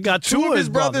they have? They got two of his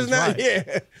brothers now. right.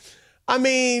 Yeah, I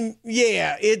mean,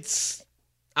 it's.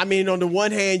 I mean, on the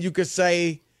one hand, you could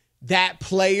say that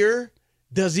player,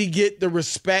 does he get the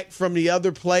respect from the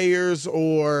other players,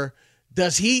 or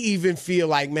does he even feel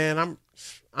like, man,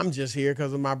 I'm just here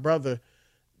because of my brother?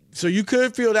 So you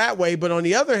could feel that way, but on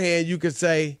the other hand, you could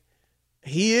say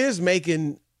he is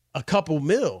making a couple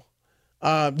mil,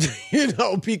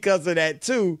 because of that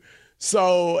too.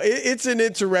 So it's an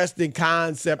interesting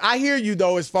concept. I hear you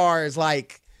though, as far as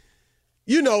like,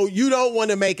 you don't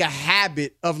want to make a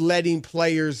habit of letting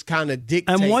players kind of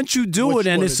dictate. And once you do it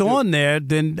and it's on there,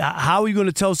 then how are you going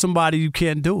to tell somebody you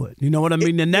can't do it? You know what I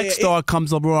mean? The next star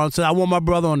comes up around and says, I want my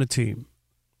brother on the team.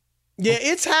 Yeah,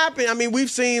 it's happened. I mean, we've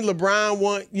seen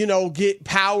LeBron get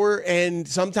power, and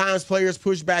sometimes players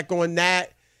push back on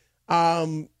that.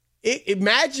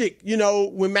 Magic,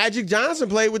 when Magic Johnson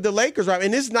played with the Lakers, right?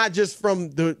 And it's not just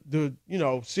from the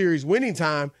series winning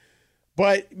time,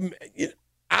 but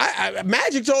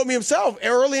Magic told me himself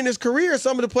early in his career,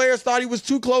 some of the players thought he was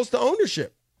too close to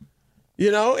ownership,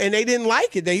 and they didn't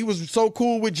like it, that he was so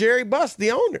cool with Jerry Buss, the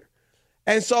owner.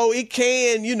 And so it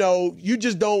can, you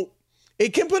just don't,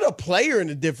 it can put a player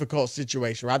in a difficult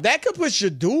situation, right? That could put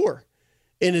Shedeur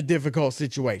in a difficult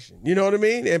situation. You know what I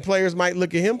mean? And players might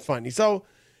look at him funny. So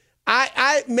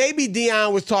I maybe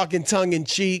Deion was talking tongue in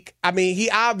cheek. I mean, he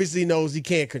obviously knows he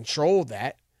can't control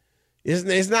that.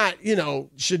 It's not,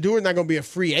 Shedeur's not going to be a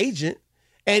free agent.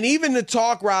 And even the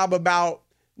talk, Rob, about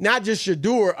not just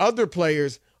Shedeur, other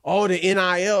players, the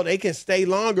NIL, they can stay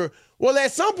longer. Well,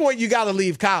 at some point, you got to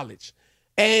leave college.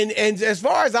 And as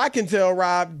far as I can tell,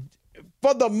 Rob,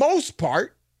 for the most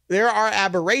part, there are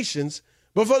aberrations,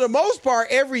 but for the most part,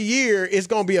 every year it's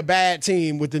going to be a bad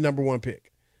team with the number one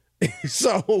pick.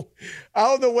 So I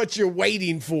don't know what you're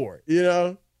waiting for,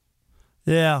 Yeah,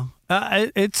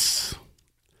 it's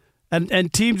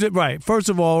and teams are right. First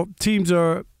of all, teams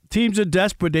are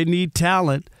desperate. They need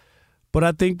talent, but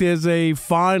I think there's a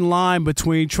fine line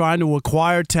between trying to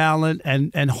acquire talent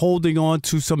and holding on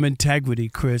to some integrity,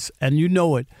 Chris. And you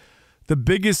know it. The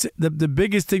biggest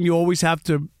thing you always have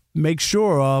to make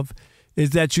sure of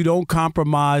is that you don't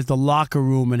compromise the locker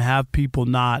room and have people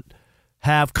not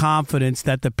have confidence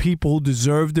that the people who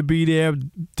deserve to be there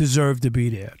deserve to be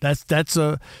there. And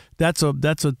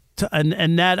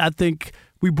that I think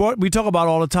we talk about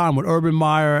all the time with Urban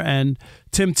Meyer and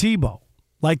Tim Tebow,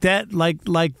 like that, like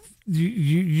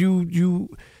you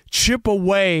chip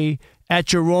away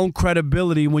at your own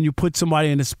credibility when you put somebody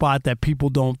in a spot that people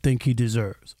don't think he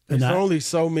deserves. There's only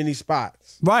so many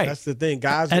spots. Right. That's the thing.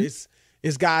 Guys,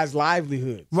 it's guys'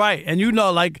 livelihoods. Right. And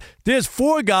there's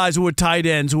 4 guys who are tight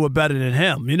ends who are better than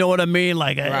him. You know what I mean?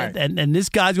 Like, right. and this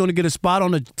guy's going to get a spot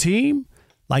on the team?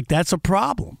 Like, that's a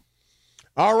problem.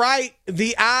 All right.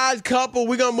 The odd couple,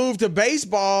 we're going to move to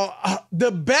baseball.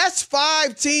 The best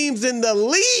 5 teams in the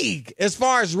league as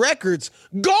far as records,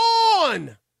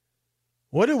 gone.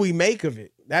 What do we make of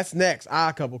it? That's next.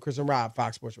 Odd Couple, Chris and Rob,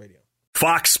 Fox Sports Radio.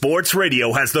 Fox Sports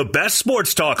Radio has the best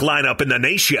sports talk lineup in the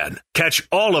nation. Catch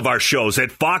all of our shows at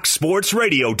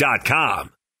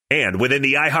foxsportsradio.com. And within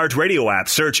the iHeartRadio app,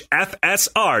 search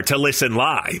FSR to listen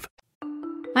live.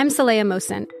 I'm Saleha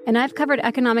Mohsin, and I've covered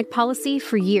economic policy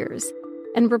for years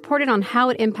and reported on how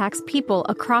it impacts people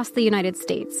across the United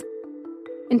States.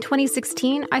 In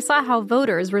 2016, I saw how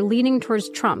voters were leaning towards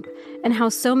Trump and how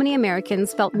so many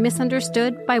Americans felt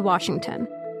misunderstood by Washington.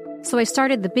 So I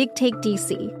started The Big Take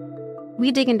DC.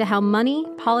 We dig into how money,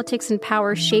 politics, and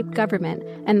power shape government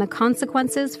and the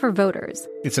consequences for voters.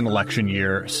 It's an election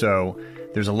year, so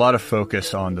there's a lot of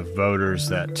focus on the voters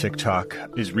that TikTok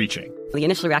is reaching. The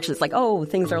initial reaction is like,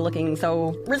 things are looking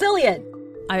so resilient.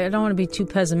 I don't want to be too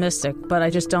pessimistic, but I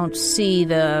just don't see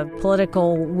the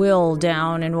political will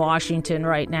down in Washington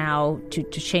right now to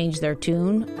change their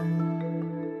tune.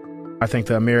 I think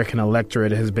the American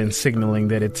electorate has been signaling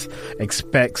that it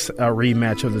expects a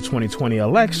rematch of the 2020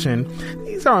 election.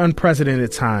 These are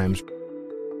unprecedented times.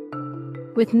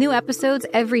 With new episodes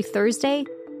every Thursday,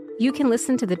 you can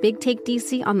listen to The Big Take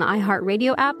DC on the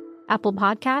iHeartRadio app, Apple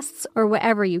Podcasts, or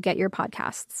wherever you get your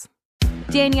podcasts.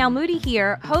 Danielle Moody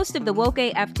here, host of the Woke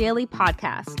AF Daily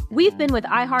podcast. We've been with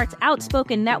iHeart's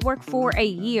Outspoken Network for a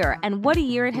year, and what a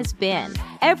year it has been.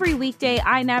 Every weekday,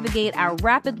 I navigate our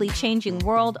rapidly changing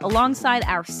world alongside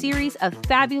our series of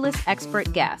fabulous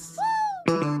expert guests.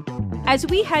 As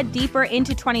we head deeper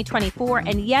into 2024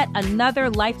 and yet another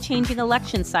life-changing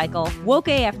election cycle, Woke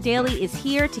AF Daily is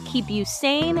here to keep you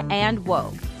sane and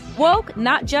woke. Woke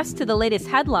not just to the latest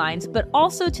headlines, but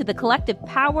also to the collective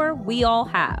power we all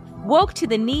have. Woke to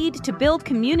the need to build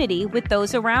community with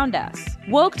those around us.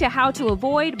 Woke to how to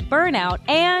avoid burnout,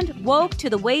 and woke to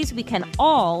the ways we can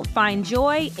all find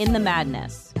joy in the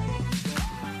madness.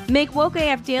 Make Woke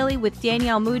AF Daily with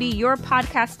Danielle Moody your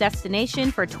podcast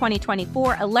destination for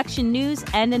 2024 election news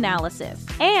and analysis.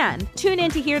 And tune in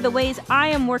to hear the ways I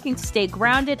am working to stay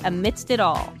grounded amidst it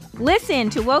all. Listen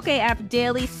to Woke AF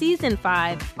Daily Season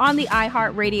 5 on the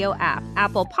iHeartRadio app,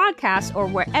 Apple Podcasts, or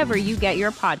wherever you get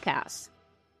your podcasts.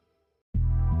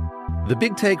 The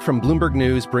Big Take from Bloomberg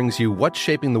News brings you what's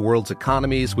shaping the world's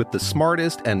economies with the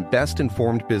smartest and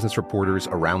best-informed business reporters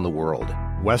around the world.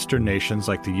 Western nations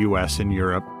like the U.S. and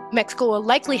Europe. Mexico will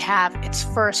likely have its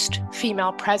first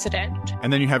female president.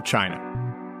 And then you have China.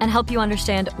 And help you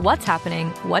understand what's happening,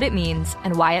 what it means,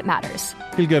 and why it matters.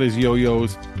 He'll get his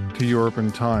yo-yos to Europe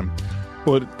in time.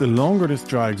 But the longer this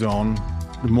drags on,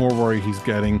 the more worry he's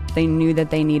getting. They knew that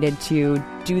they needed to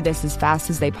do this as fast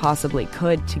as they possibly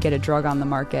could to get a drug on the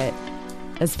market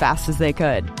as fast as they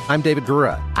could. I'm David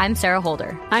Gura. I'm Sarah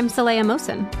Holder. I'm Saleha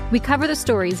Mohsen. We cover the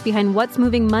stories behind what's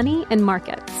moving money and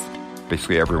markets.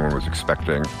 Basically, everyone was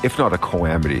expecting, if not a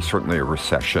calamity, certainly a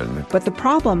recession. But the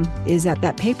problem is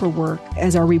that paperwork,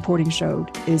 as our reporting showed,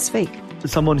 is fake.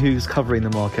 As someone who's covering the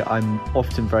market, I'm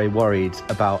often very worried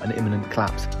about an imminent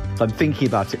collapse. So I'm thinking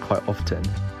about it quite often.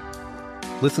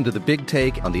 Listen to The Big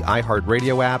Take on the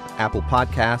iHeartRadio app, Apple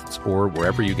Podcasts, or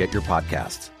wherever you get your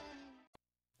podcasts.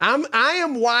 I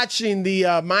am watching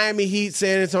the Miami Heat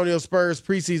San Antonio Spurs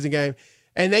preseason game,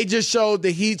 and they just showed the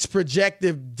Heat's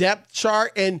projected depth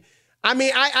chart. And I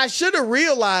mean, I should have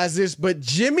realized this, but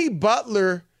Jimmy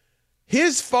Butler,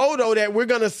 his photo that we're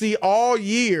going to see all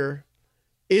year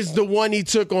is the one he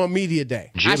took on Media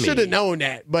Day. I should have known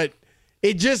that, but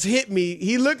it just hit me.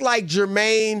 He looked like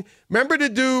Jermaine. Remember the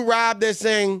dude, Rob, that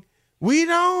sang, "We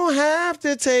don't have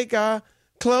to take our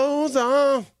clothes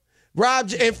off."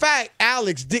 Rob, in fact,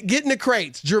 Alex, get in the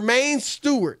crates. Jermaine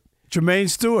Stewart,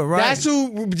 right? That's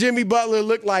who Jimmy Butler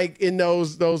looked like in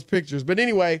those pictures. But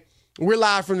anyway, we're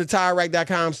live from the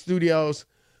TireRack.com studios.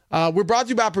 We're brought to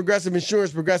you by Progressive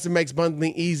Insurance. Progressive makes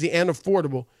bundling easy and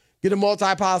affordable. Get a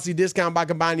multi-policy discount by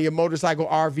combining your motorcycle,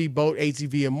 RV, boat,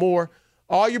 ATV, and more.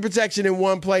 All your protection in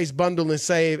one place. Bundle and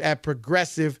save at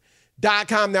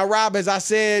Progressive.com. Now, Rob, as I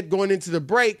said, going into the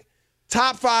break,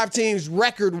 top 5 teams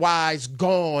record-wise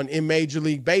gone in Major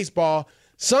League Baseball.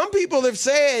 Some people have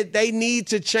said they need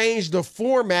to change the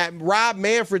format. Rob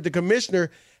Manfred, the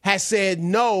commissioner, has said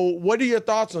no. What are your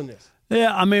thoughts on this?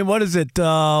 Yeah, I mean, what is it?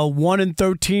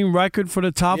 1-13 record for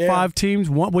the top 5 teams,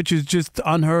 which is just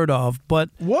unheard of. But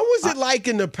what was it like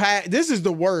in the past? This is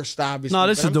the worst, obviously. No,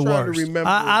 this is the worst.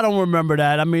 I don't remember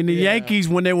that. I mean, the Yankees,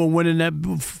 when they were winning that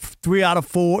 3 out of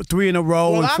 4, 3 in a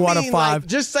row, and 4 out of 5. Like,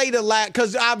 just say the last,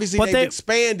 because obviously they've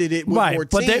expanded it with more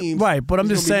teams. But I'm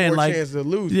just saying, like, to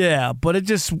lose. Yeah, but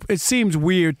it seems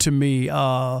weird to me.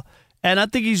 And I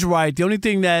think he's right. The only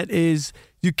thing that is,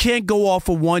 you can't go off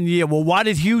for 1 year. Well, why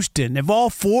did Houston? If all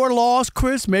 4 lost,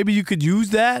 Chris, maybe you could use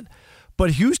that.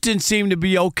 But Houston seemed to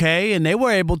be okay, and they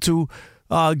were able to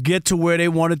get to where they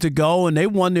wanted to go, and they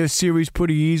won their series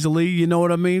pretty easily. You know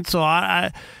what I mean? So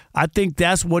I think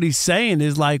that's what he's saying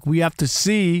is, like, we have to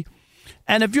see.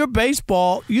 And if you're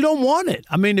baseball, you don't want it.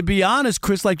 I mean, to be honest,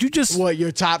 Chris, like, you just – What,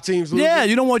 your top teams losing? Yeah,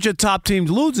 you don't want your top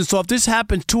teams losing. So if this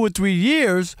happens 2 or 3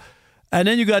 years – and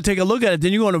then you got to take a look at it.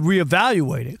 Then you're going to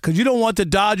reevaluate it because you don't want the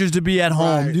Dodgers to be at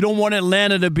home. Right. You don't want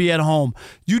Atlanta to be at home.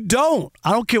 You don't.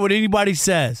 I don't care what anybody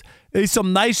says. There's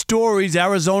some nice stories.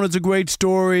 Arizona's a great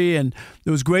story, and it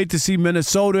was great to see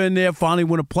Minnesota in there finally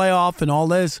win a playoff and all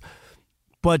this.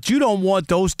 But you don't want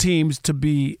those teams to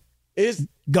be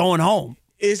going home.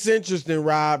 It's interesting,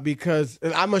 Rob, because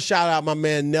I'm going to shout out my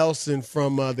man Nelson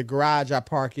from the garage I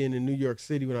park in New York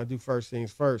City when I do First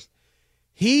Things First.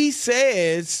 He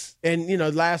says, and, you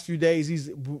know, the last few days he's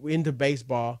into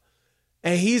baseball,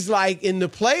 and he's like, in the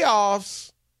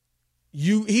playoffs,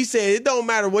 he said it don't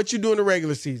matter what you do in the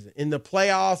regular season. In the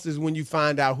playoffs is when you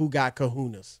find out who got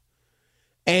kahunas.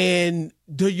 And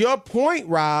to your point,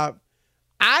 Rob,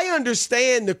 I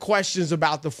understand the questions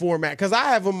about the format because I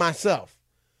have them myself.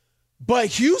 But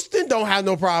Houston don't have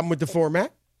no problem with the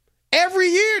format. Every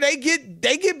year they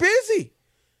get busy.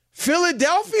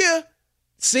 Philadelphia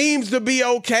seems to be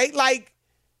okay. Like,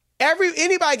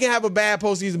 anybody can have a bad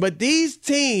postseason, but these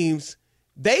teams,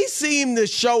 they seem to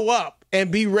show up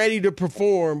and be ready to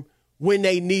perform when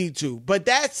they need to. But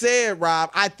that said,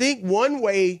 Rob, I think one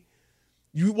way,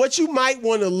 what you might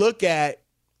want to look at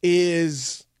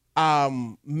is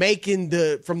making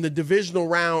from the divisional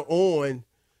round on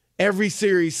every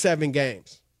series 7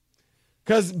 games.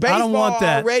 Because baseball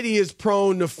already is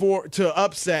prone to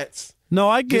upsets. No,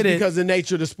 I get it. Because of the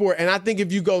nature of the sport. And I think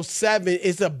if you go 7,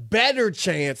 it's a better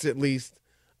chance, at least,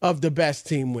 of the best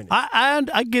team winning.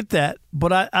 I get that,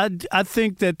 but I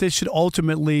think that they should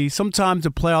ultimately. Sometimes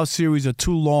the playoff series are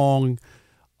too long.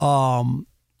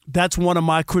 That's one of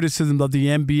my criticisms of the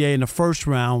NBA in the first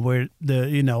round, where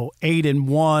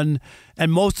 8-1,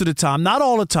 and most of the time, not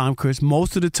all the time, Chris,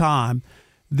 most of the time,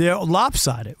 they're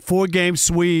lopsided, 4-game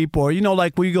sweep, or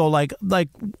like we go like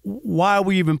why are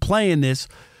we even playing this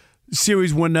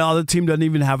series when the other team doesn't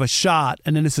even have a shot,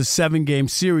 and then it's a 7-game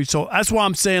series. So that's why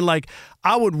I'm saying,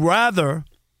 I would rather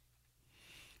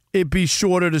it be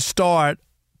shorter to start,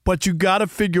 but you got to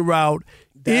figure out,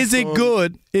 is it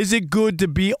good to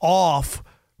be off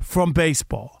from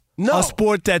baseball? No. A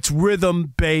sport that's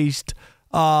rhythm-based.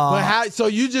 So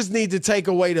you just need to take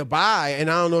away the bye, and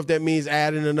I don't know if that means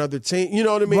adding another team. You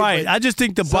know what I mean? Right. But I just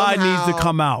think the bye needs to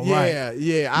come out.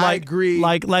 Yeah, I agree.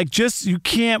 You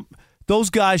can't. Those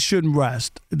guys shouldn't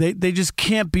rest. They just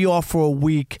can't be off for a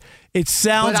week. It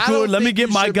sounds good. Let me get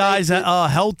my guys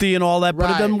healthy and all that, but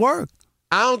it doesn't work.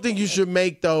 I don't think you should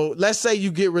make, though. Let's say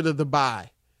you get rid of the bye,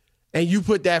 and you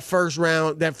put that first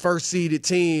seeded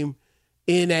team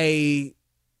in a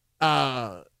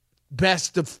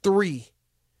best of 3.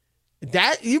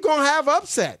 That you're gonna have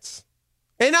upsets,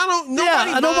 and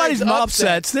nobody's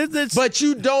upsets. But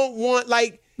you don't want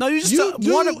I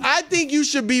think you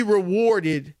should be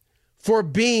rewarded for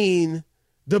being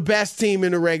the best team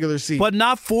in the regular season, but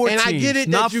not 4 teams. And I get it,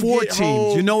 not that you 4 get teams.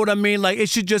 home. You know what I mean? It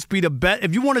should just be the best.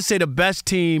 If you want to say the best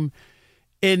team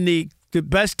in the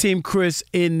best team, Chris,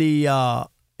 in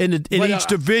each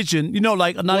division,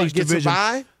 not each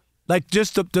division. Like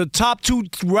just the top 2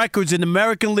 records in the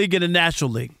American League and the National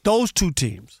League. Those 2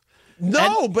 teams.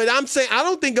 No, but I'm saying I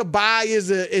don't think a bye is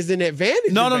an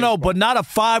advantage. No, but not a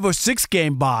 5 or 6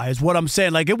 game bye is what I'm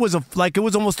saying. It was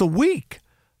almost a week.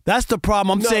 That's the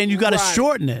problem. I'm saying you got to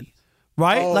shorten it,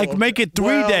 right? Make it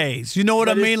 3 days. You know what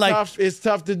I mean? It's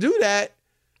tough to do that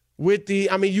with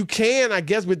you can, I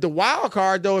guess, with the wild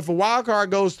card though. If a wild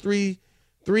card goes three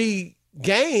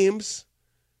games,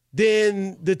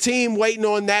 then the team waiting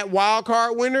on that wild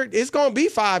card winner, it's going to be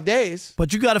 5 days.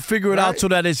 But you got to figure it out so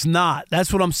that it's not.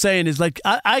 That's what I'm saying. Is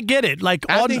I get it. I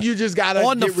think you just got to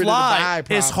on get the rid fly. Of the bye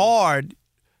problem. It's hard.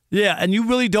 Yeah, and you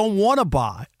really don't want to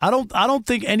buy. I don't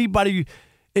think anybody.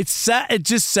 It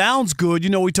just sounds good.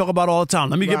 We talk about it all the time.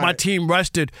 Let me get my team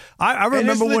rested. I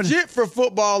remember and it's legit for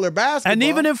football or basketball. And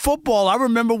even in football, I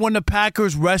remember when the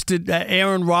Packers rested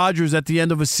Aaron Rodgers at the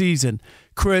end of a season,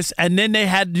 Chris, and then they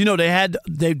had,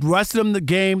 they rested him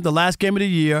the last game of the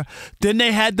year. Then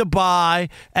they had the bye,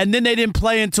 and then they didn't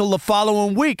play until the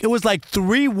following week. It was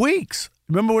 3 weeks.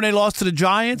 Remember when they lost to the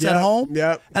Giants at home?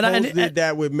 Yep. And did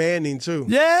that with Manning too.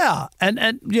 Yeah,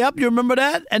 and yep, you remember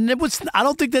that? And it was. I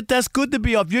don't think that's good to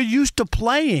be off. You're used to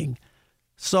playing,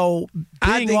 so being off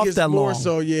that long. I think it's more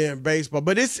so, in baseball.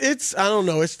 But it's. I don't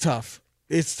know. It's tough.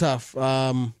 It's tough.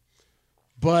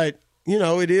 But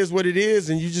it is what it is,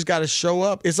 and you just got to show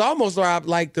up. It's almost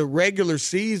like the regular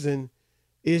season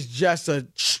is just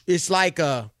It's like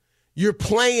you're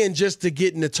playing just to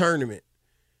get in the tournament.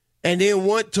 And then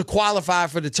want to qualify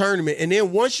for the tournament. And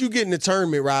then once you get in the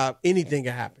tournament, Rob, anything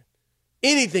can happen.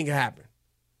 Anything can happen.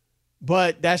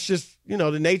 But that's just,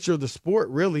 the nature of the sport,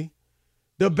 really.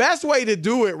 The best way to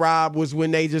do it, Rob, was when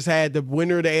they just had the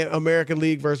winner of the American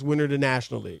League versus winner of the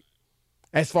National League,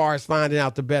 as far as finding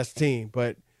out the best team.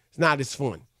 But it's not as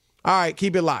fun. All right,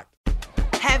 keep it locked.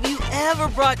 Have you ever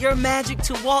brought your magic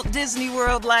to Walt Disney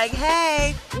World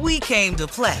hey, we came to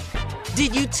play?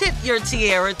 Did you tip your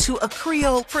tiara to a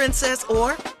Creole princess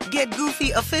or get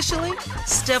goofy officially?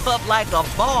 Step up like a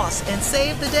boss and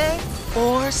save the day?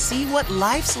 Or see what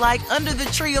life's like under the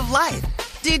tree of life?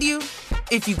 Did you?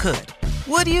 If you could.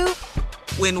 Would you?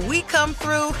 When we come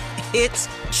through, it's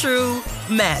true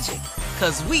magic.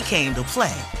 'Cause we came to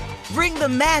play. Bring the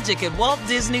magic at Walt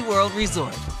Disney World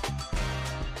Resort.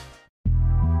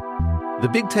 The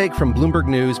Big Take from Bloomberg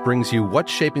News brings you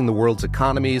what's shaping the world's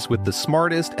economies with the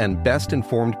smartest and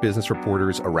best-informed business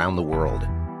reporters around the world.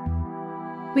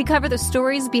 We cover the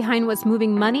stories behind what's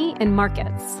moving money and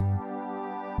markets.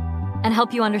 And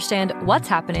help you understand what's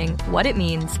happening, what it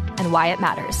means, and why it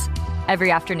matters.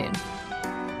 Every afternoon.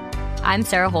 I'm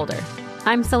Sarah Holder.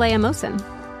 I'm Saleha Mohsin.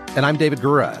 And I'm David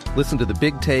Gura. Listen to The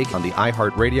Big Take on the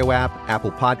iHeartRadio app,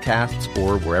 Apple Podcasts,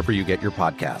 or wherever you get your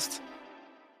podcasts.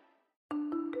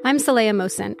 I'm Saleha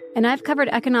Mohsin, and I've covered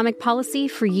economic policy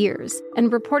for years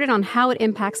and reported on how it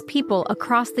impacts people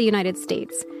across the United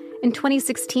States. In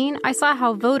 2016, I saw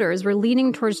how voters were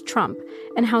leaning towards Trump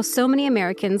and how so many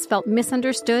Americans felt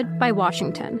misunderstood by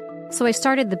Washington. So I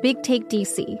started The Big Take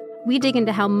DC, We dig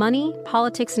into how money,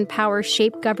 politics, and power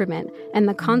shape government and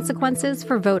the consequences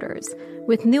for voters.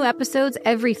 With new episodes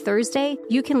every Thursday,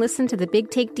 you can listen to The Big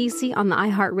Take DC on the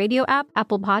iHeartRadio app,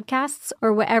 Apple Podcasts,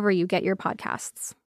 or wherever you get your podcasts.